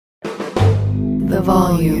the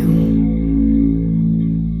volume.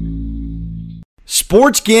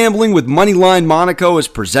 Sports gambling with Moneyline Monaco is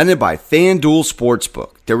presented by FanDuel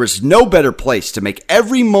Sportsbook. There is no better place to make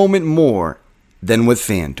every moment more than with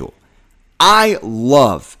FanDuel. I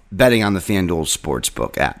love betting on the FanDuel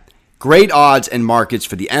Sportsbook app. Great odds and markets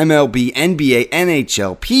for the MLB, NBA,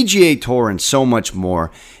 NHL, PGA Tour, and so much more.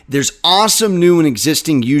 There's awesome new and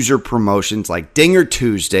existing user promotions like Dinger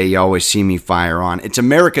Tuesday you always see me fire on. It's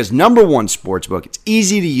America's #1 sportsbook. It's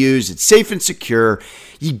easy to use. It's safe and secure.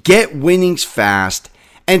 You get winnings fast.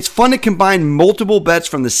 And it's fun to combine multiple bets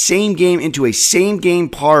from the same game into a same-game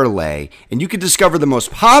parlay. And you can discover the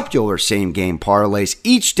most popular same-game parlays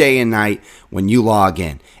each day and night when you log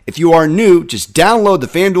in. If you are new, just download the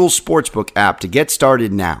FanDuel Sportsbook app to get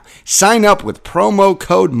started now. Sign up with promo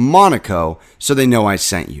code MONACO so they know I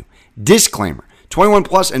sent you. Disclaimer, 21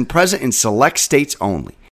 plus and present in select states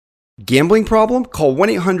only. Gambling problem? Call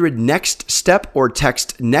 1-800-NEXT-STEP or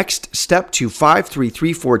text NEXT-STEP to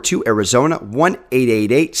 53342 Arizona,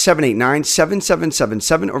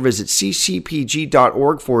 1-888-789-7777 or visit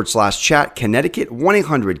ccpg.org/chat Connecticut,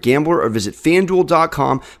 1-800-GAMBLER or visit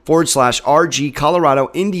fanduel.com/RG Colorado,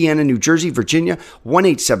 Indiana, New Jersey, Virginia,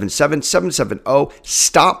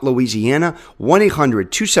 1-877-770-STOP Louisiana,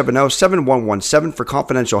 1-800-270-7117 for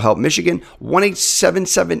confidential help Michigan,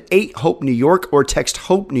 1-877-8-HOPE New York or text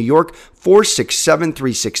HOPE New York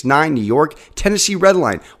 467-369 New York, Tennessee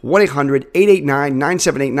Redline,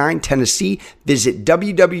 1-800-889-9789 Tennessee. Visit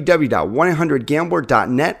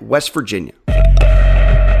www.1800gambler.net, West Virginia.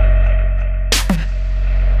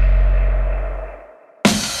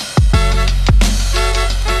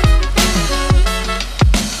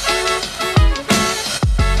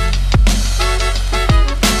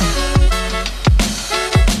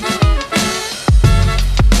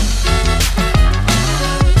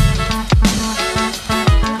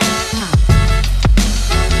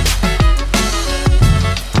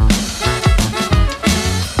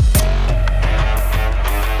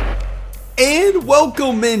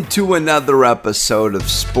 Welcome into another episode of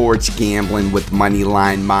Sports Gambling with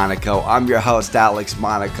Moneyline Monaco. I'm your host, Alex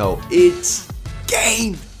Monaco. It's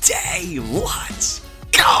game day. Let's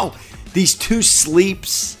go. These two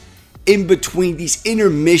sleeps in between, these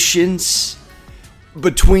intermissions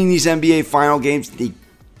between these NBA final games, they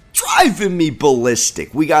driving me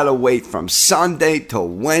ballistic. We got to wait from Sunday to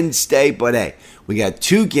Wednesday, but hey, we got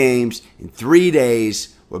 2 games in 3 days.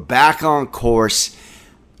 We're back on course.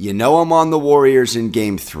 You know I'm on the Warriors in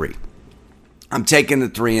Game 3. I'm taking the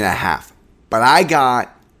 3.5. But I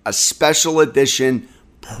got a special edition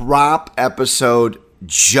prop episode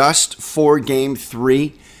just for Game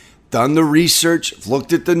 3. Done the research, I've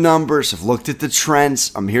looked at the numbers, I've looked at the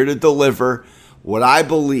trends. I'm here to deliver what I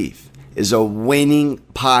believe is a winning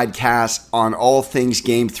podcast on all things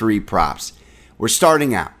Game 3 props. We're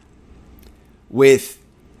starting out with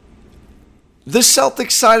the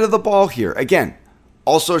Celtics side of the ball here. Again,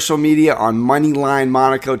 all social media on Moneyline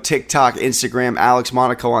Monaco, TikTok, Instagram, Alex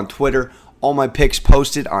Monaco on Twitter. All my picks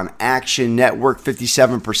posted on Action Network,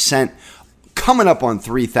 57%. Coming up on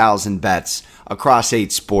 3,000 bets across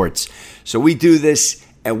 8 sports. So we do this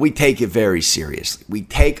and we take it very seriously. We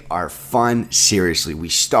take our fun seriously. We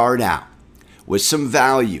start out with some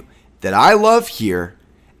value that I love here,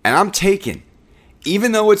 and I'm taking,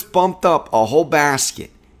 even though it's bumped up a whole basket,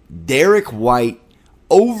 Derek White,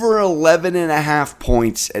 over 11.5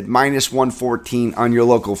 points at -114 on your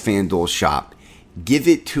local FanDuel shop. Give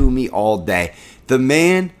it to me all day. The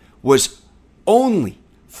man was only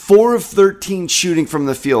 4 of 13 shooting from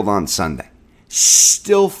the field on Sunday.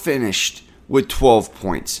 Still finished with 12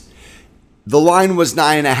 points. The line was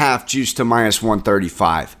 9.5 juiced to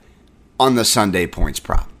 -135 on the Sunday points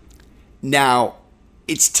prop. Now,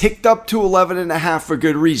 it's ticked up to 11.5 for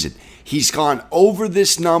good reason. He's gone over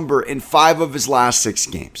this number in 5 of his last 6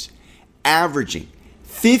 games, averaging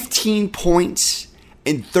 15 points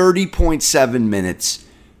in 30.7 minutes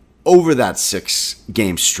over that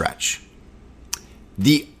 6-game stretch.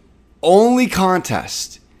 The only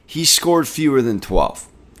contest he scored fewer than 12.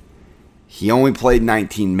 He only played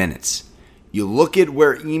 19 minutes. You look at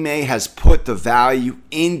where Ime has put the value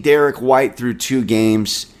in Derek White through 2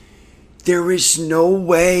 games. There is no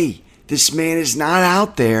way this man is not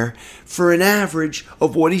out there for an average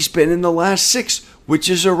of what he's been in the last 6, which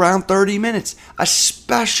is around 30 minutes,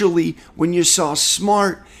 especially when you saw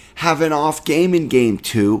Smart have an off game in Game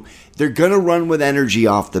 2. They're going to run with energy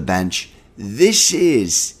off the bench. This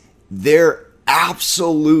is their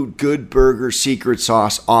absolute good burger secret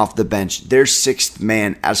sauce off the bench. Their 6th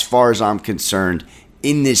man, as far as I'm concerned,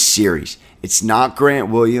 in this series. It's not Grant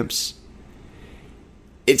Williams.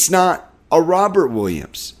 It's not a Robert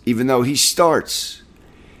Williams, even though he starts,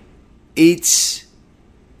 it's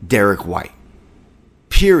Derek White.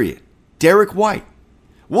 Period. Derek White.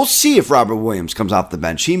 We'll see if Robert Williams comes off the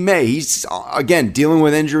bench. He may. He's, again, dealing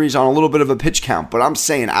with injuries on a little bit of a pitch count. But I'm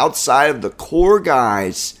saying outside of the core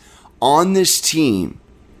guys on this team,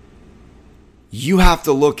 you have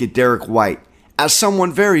to look at Derek White as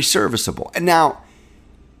someone very serviceable. And now,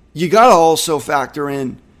 you got to also factor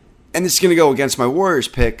in, and this is going to go against my Warriors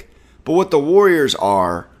pick, but what the Warriors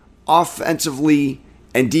are offensively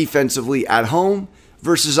and defensively at home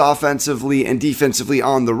versus offensively and defensively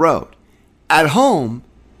on the road. At home,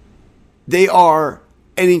 they are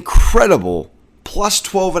an incredible plus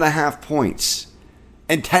 12.5 points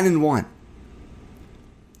and 10-1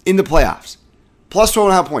 in the playoffs. Plus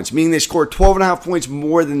 12.5 points, meaning they score 12.5 points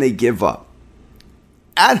more than they give up.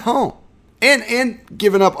 At home. And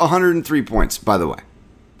giving up 103 points, by the way.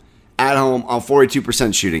 At home on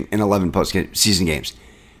 42% shooting in 11 postseason games.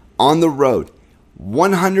 On the road,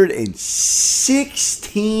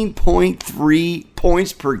 116.3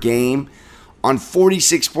 points per game on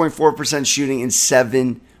 46.4% shooting in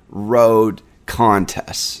 7 road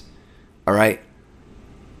contests. All right?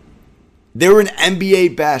 They were an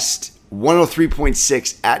NBA best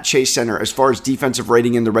 103.6 at Chase Center as far as defensive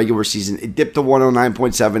rating in the regular season. It dipped to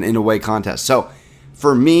 109.7 in away contests. So,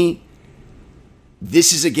 for me,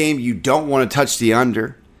 this is a game you don't want to touch the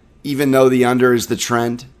under, even though the under is the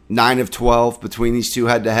trend. 9 of 12 between these two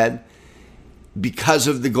head-to-head. Because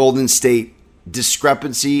of the Golden State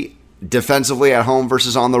discrepancy defensively at home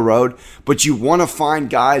versus on the road. But you want to find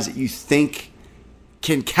guys that you think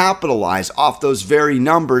can capitalize off those very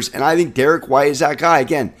numbers. And I think Derek White is that guy.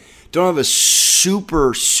 Again, don't have a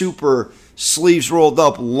super sleeves rolled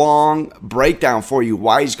up long breakdown for you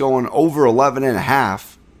why he's going over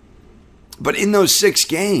 11.5. But in those 6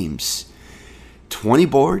 games, 20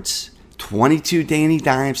 boards, 22 Danny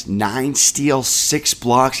Dimes, 9 steals, 6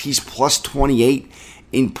 blocks. He's plus 28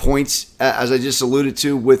 in points, as I just alluded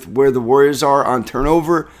to, with where the Warriors are on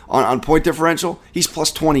turnover, on point differential. He's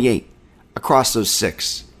plus 28 across those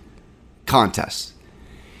 6 contests.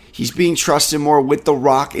 He's being trusted more with the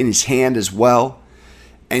rock in his hand as well.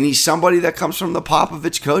 And he's somebody that comes from the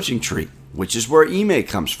Popovich coaching tree, which is where Ime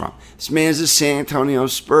comes from. This man's a San Antonio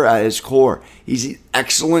Spur at his core. He's an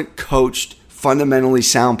excellent coached, fundamentally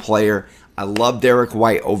sound player. I love Derek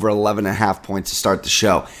White over 11.5 points to start the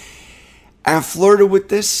show. And I flirted with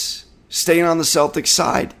this, staying on the Celtics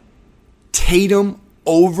side. Tatum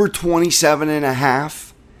over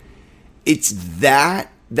 27.5. It's that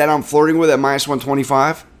I'm flirting with at minus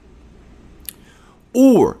 125.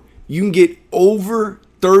 Or you can get over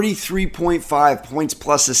 33.5 points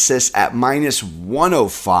plus assists at minus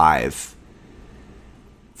 105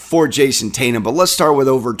 for Jason Tatum. But let's start with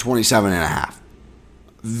over 27.5.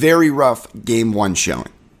 Very rough game 1 showing.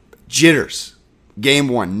 Jitters. Game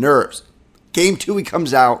 1. Nerves. Game 2, he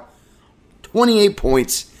comes out. 28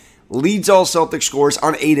 points. Leads all Celtic scores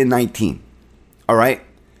on 8 and 19. All right?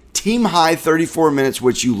 Team high 34 minutes,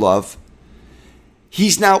 which you love.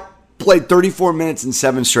 He's now played 34 minutes in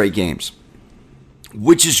 7 straight games,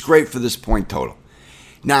 which is great for this point total.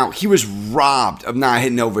 Now, he was robbed of not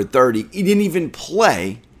hitting over 30. He didn't even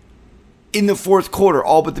play in the fourth quarter,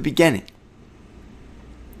 all but the beginning.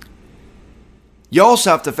 You also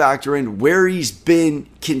have to factor in where he's been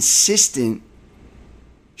consistent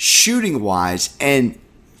shooting-wise, and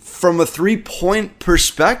from a three-point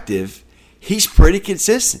perspective, he's pretty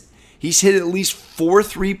consistent. He's hit at least 4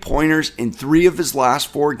 3-pointers in 3 of his last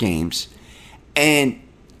 4 games. And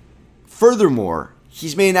furthermore,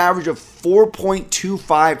 he's made an average of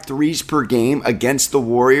 4.25 threes per game against the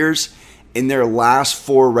Warriors in their last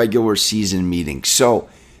 4 regular season meetings. So,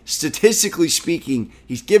 statistically speaking,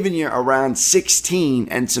 he's given you around 16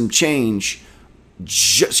 and some change,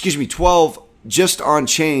 12 just on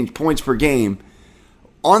change points per game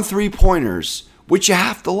on 3-pointers, which you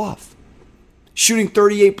have to love. Shooting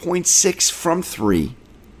 38.6 from 3.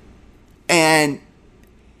 And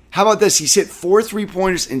how about this? He's hit 4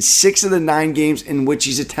 3-pointers in 6 of the 9 games in which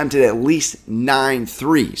he's attempted at least 9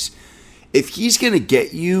 threes. If he's going to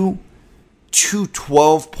get you to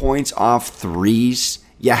 12 points off threes,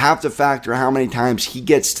 you have to factor how many times he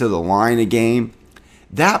gets to the line a game.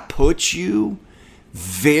 That puts you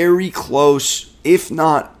very close, if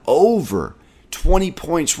not over, 20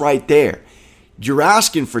 points right there. You're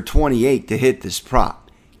asking for 28 to hit this prop.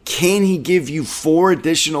 Can he give you 4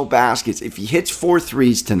 additional baskets if he hits 4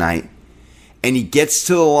 threes tonight and he gets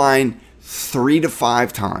to the line 3 to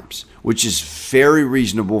 5 times, which is very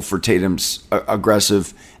reasonable for Tatum's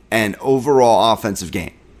aggressive and overall offensive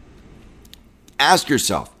game? Ask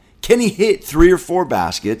yourself, can he hit 3 or 4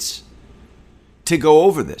 baskets to go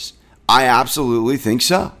over this. I absolutely think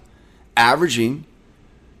so. Averaging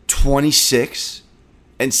 26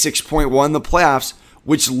 and 6.1 in the playoffs,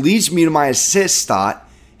 which leads me to my assist stat.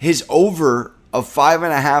 His over of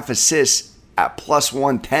 5.5 assists at plus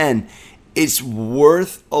 110 is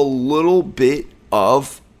worth a little bit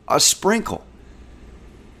of a sprinkle.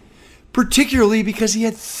 Particularly because he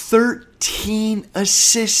had 13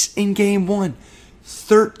 assists in game one.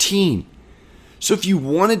 13. So if you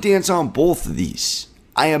want to dance on both of these,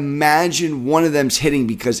 I imagine one of them's hitting,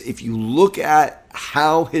 because if you look at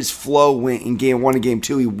how his flow went in game one and game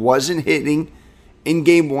two, he wasn't hitting in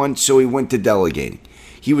game one, so he went to delegating.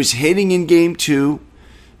 He was hitting in game two,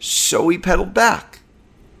 so he pedaled back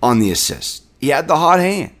on the assist. He had the hot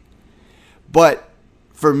hand. But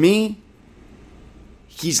for me,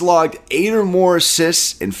 he's logged 8 or more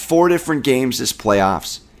assists in 4 different games this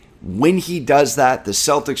playoffs. When he does that, the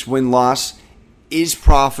Celtics win-loss is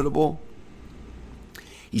profitable.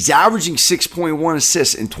 He's averaging 6.1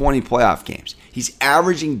 assists in 20 playoff games. He's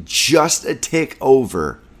averaging just a tick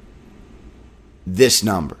over this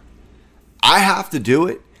number. I have to do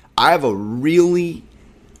it. I have a really,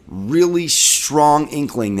 really strong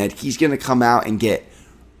inkling that he's going to come out and get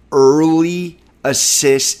early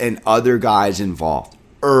assists and other guys involved.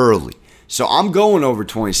 Early. So I'm going over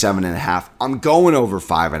 27.5. I'm going over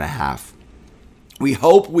 5.5. We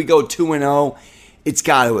hope we go 2-0. It's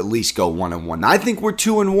got to at least go 1-1. I think we're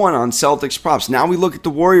 2-1 on Celtics props. Now we look at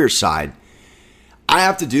the Warriors side. I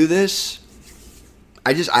have to do this.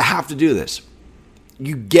 I have to do this.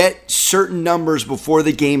 You get certain numbers before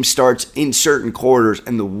the game starts in certain quarters,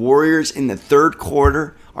 and the Warriors in the third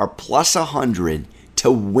quarter are plus 100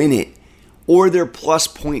 to win it, or they're plus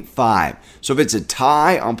 0.5. So if it's a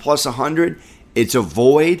tie on plus 100, it's a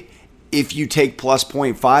void. If you take plus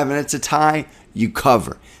 0.5 and it's a tie, you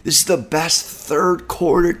cover. This is the best third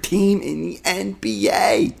quarter team in the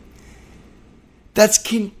NBA. That's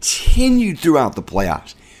continued throughout the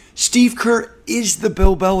playoffs. Steve Kerr is the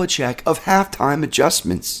Bill Belichick of halftime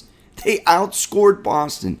adjustments. They outscored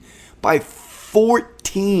Boston by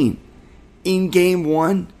 14 in game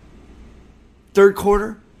one. Third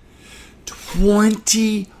quarter,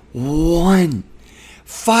 21.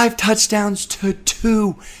 5 touchdowns to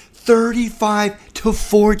 2.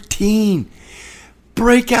 35-14.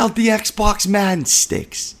 Break out the Xbox Madden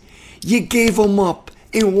sticks. You gave them up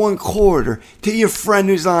in one quarter to your friend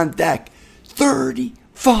who's on deck.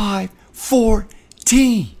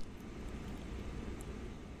 35-14.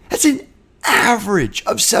 That's an average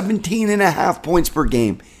of 17.5 points per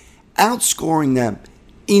game, outscoring them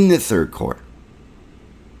in the third quarter.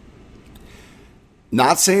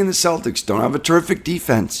 Not saying the Celtics don't have a terrific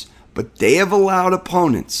defense, but they have allowed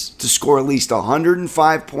opponents to score at least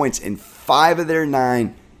 105 points in 5 of their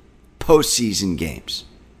 9 postseason games.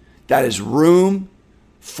 That is room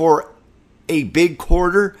for a big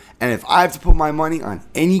quarter, and if I have to put my money on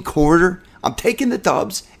any quarter, I'm taking the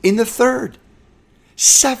Dubs in the third.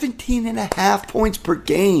 17.5 points per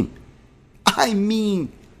game. I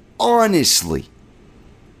mean, honestly.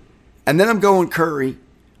 And then I'm going Curry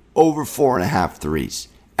over 4.5 threes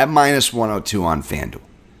at minus 102 on FanDuel.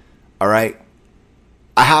 All right?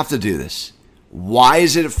 I have to do this. Why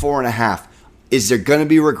is it at 4.5? Is there going to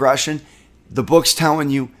be regression? The book's telling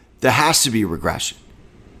you there has to be regression.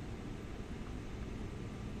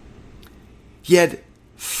 He had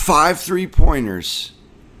 5 3-pointers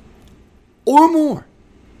or more.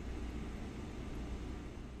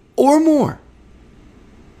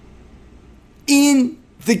 In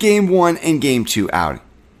the game 1 and game 2 outing.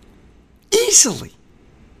 Easily.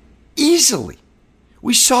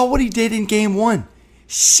 We saw what he did in game 1.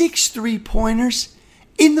 6 3-pointers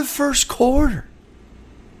in the first quarter.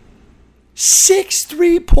 6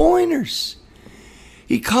 3-pointers.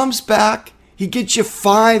 He comes back. He gets you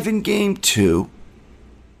 5 in game 2.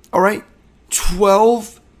 All right.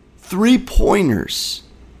 12 3-pointers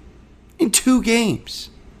in 2 games.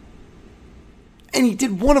 And he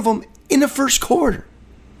did one of them in the first quarter.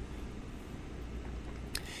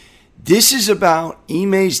 This is about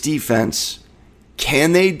Ime's defense.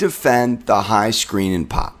 Can they defend the high screen and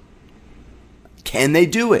pop? Can they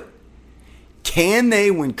do it? Can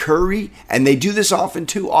they, when Curry, and they do this often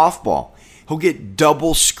too, off ball, he'll get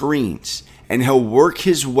double screens and he'll work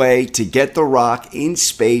his way to get the rock in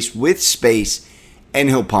space with space, and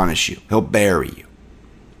he'll punish you. He'll bury you.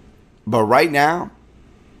 But right now,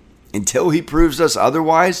 until he proves us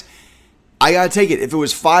otherwise, I got to take it. If it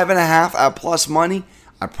was 5.5 at plus money,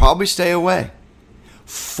 I'd probably stay away.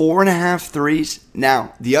 4.5 threes.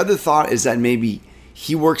 Now, the other thought is that maybe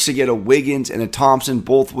he works to get a Wiggins and a Thompson,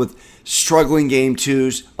 both with struggling game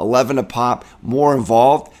twos, 11 a pop, more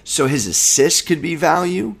involved, so his assists could be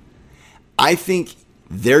value. I think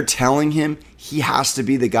they're telling him he has to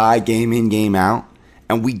be the guy game in, game out,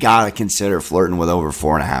 and we got to consider flirting with over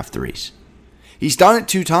 4.5 threes. He's done it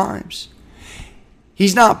 2 times.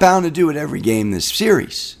 He's not bound to do it every game this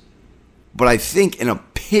series. But I think in a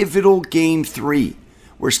pivotal game 3,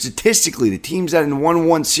 where statistically the teams that in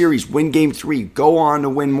 1-1 series win game 3 go on to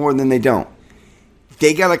win more than they don't,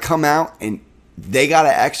 they got to come out and they got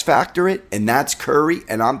to X factor it, and that's Curry,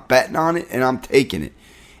 and I'm betting on it, and I'm taking it.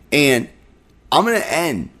 And I'm going to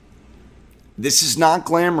end. This is not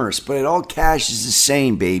glamorous, but it all cash is the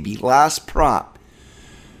same, baby. Last prop.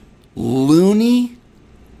 Looney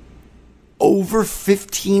over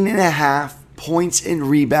 15.5 points and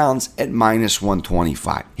rebounds at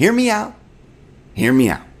 -125. Hear me out. Hear me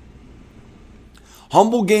out.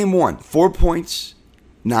 Humble game 1, 4 points,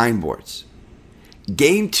 9 boards.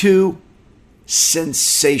 Game 2,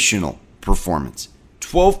 sensational performance.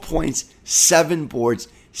 12 points, 7 boards,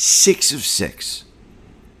 6 of 6.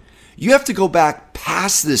 You have to go back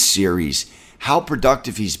past this series, how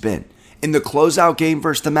productive he's been. In the closeout game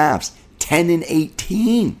versus the Mavs, 10 and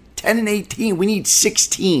 18. 10 and 18. We need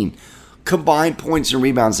 16 combined points and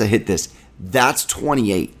rebounds to hit this. That's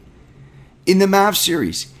 28. In the Mavs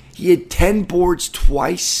series, he had 10 boards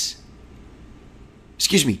twice.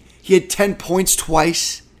 He had 10 points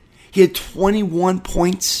twice. He had 21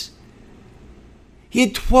 points. He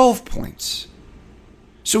had 12 points.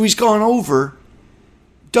 So he's gone over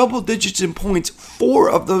double digits in points 4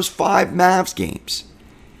 of those 5 Mavs games.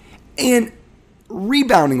 And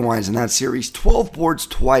rebounding-wise in that series, 12 boards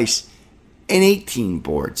twice and 18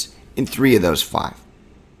 boards in 3 of those 5.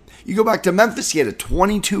 You go back to Memphis, he had a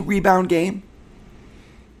 22 rebound game.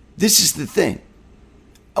 This is the thing.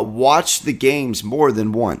 I watched the games more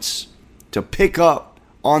than once to pick up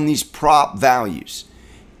on these prop values.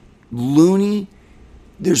 Looney,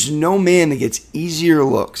 there's no man that gets easier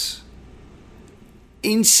looks.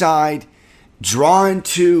 Inside, drawing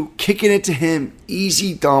to, kicking it to him,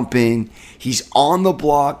 easy dumping. He's on the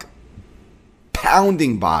block,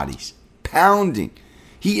 pounding bodies, pounding.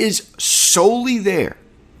 He is solely there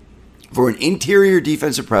for an interior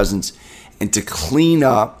defensive presence and to clean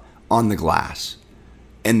up on the glass.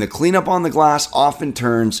 And the cleanup on the glass often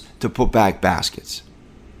turns to put back baskets.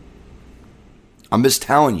 I'm just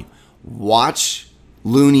telling you, watch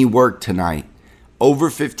Looney work tonight.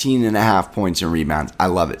 Over 15.5 points and rebounds. I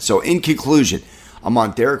love it. So in conclusion, I'm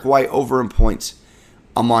on Derek White over in points.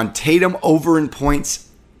 I'm on Tatum over in points,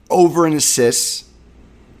 over in assists.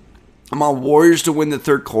 I'm on Warriors to win the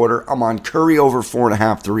third quarter. I'm on Curry over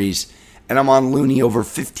 4.5 threes. And I'm on Looney over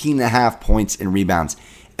 15.5 points and rebounds.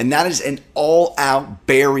 And that is an all-out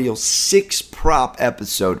burial 6-prop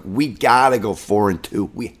episode. We got to go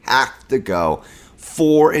 4-2. We have to go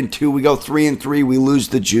 4-2. We go 3-3. We lose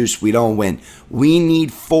the juice. We don't win. We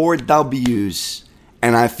need 4 W's,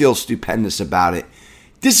 and I feel stupendous about it.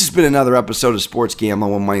 This has been another episode of Sports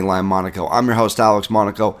Gambling with Moneyline Monaco. I'm your host, Alex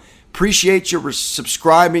Monaco. Appreciate your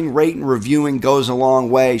subscribing, rating, reviewing. Goes a long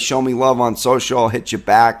way. Show me love on social. I'll hit you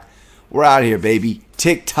back. We're out of here, baby.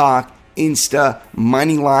 TikTok, Insta,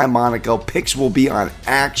 Moneyline Monaco. Picks will be on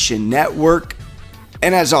Action Network.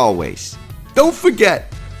 And as always, don't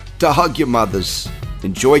forget to hug your mothers.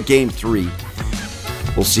 Enjoy Game 3.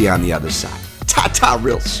 We'll see you on the other side. Ta-ta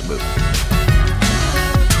real smooth.